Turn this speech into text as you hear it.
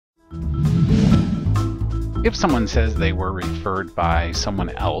If someone says they were referred by someone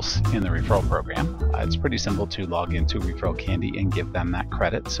else in the referral program, it's pretty simple to log into ReferralCandy and give them that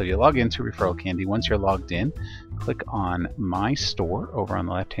credit. So you log into ReferralCandy. Once you're logged in, click on My Store over on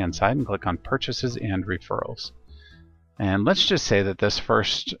the left-hand side and click on Purchases and Referrals. And let's just say that this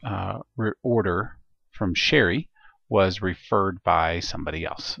first order from Sherry was referred by somebody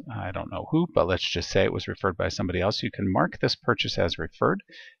else. I don't know who, but let's just say it was referred by somebody else. You can mark this purchase as referred,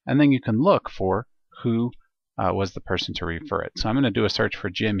 and then you can look for who was the person to refer it. So I'm going to do a search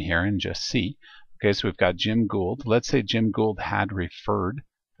for Jim here and just see. Okay, so we've got Jim Gould. Let's say Jim Gould had referred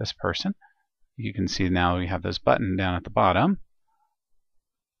this person. You can see now we have this button down at the bottom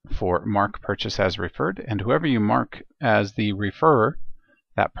for mark purchase as referred, and whoever you mark as the referrer,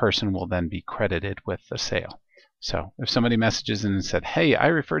 that person will then be credited with the sale. So if somebody messages in and said, hey, I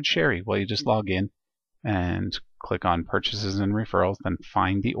referred Sherry, well, you just log in and click on Purchases and Referrals, then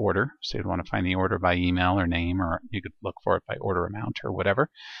find the order. So you'd want to find the order by email or name, or you could look for it by order amount or whatever.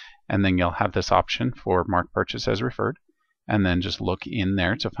 And then you'll have this option for Mark Purchase as Referred. And then just look in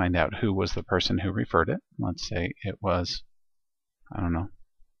there to find out who was the person who referred it. Let's say it was, I don't know,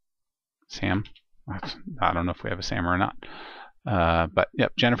 Sam. I don't know if we have a Sam or not. But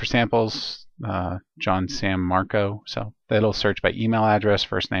yep, Jennifer Samples, John, Sam, Marco. So it'll search by email address,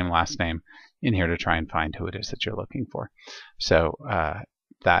 first name, last name in here to try and find who it is that you're looking for. So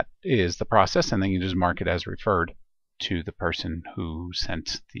that is the process, and then you just mark it as referred to the person who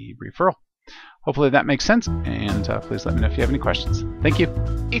sent the referral. Hopefully that makes sense, and please let me know if you have any questions. Thank you.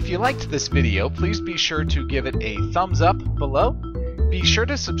 If you liked this video, please be sure to give it a thumbs up below. Be sure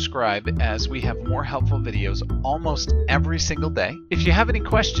to subscribe, as we have more helpful videos almost every single day. If you have any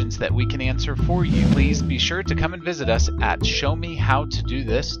questions that we can answer for you, please be sure to come and visit us at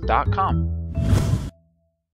showmehowtodothis.com.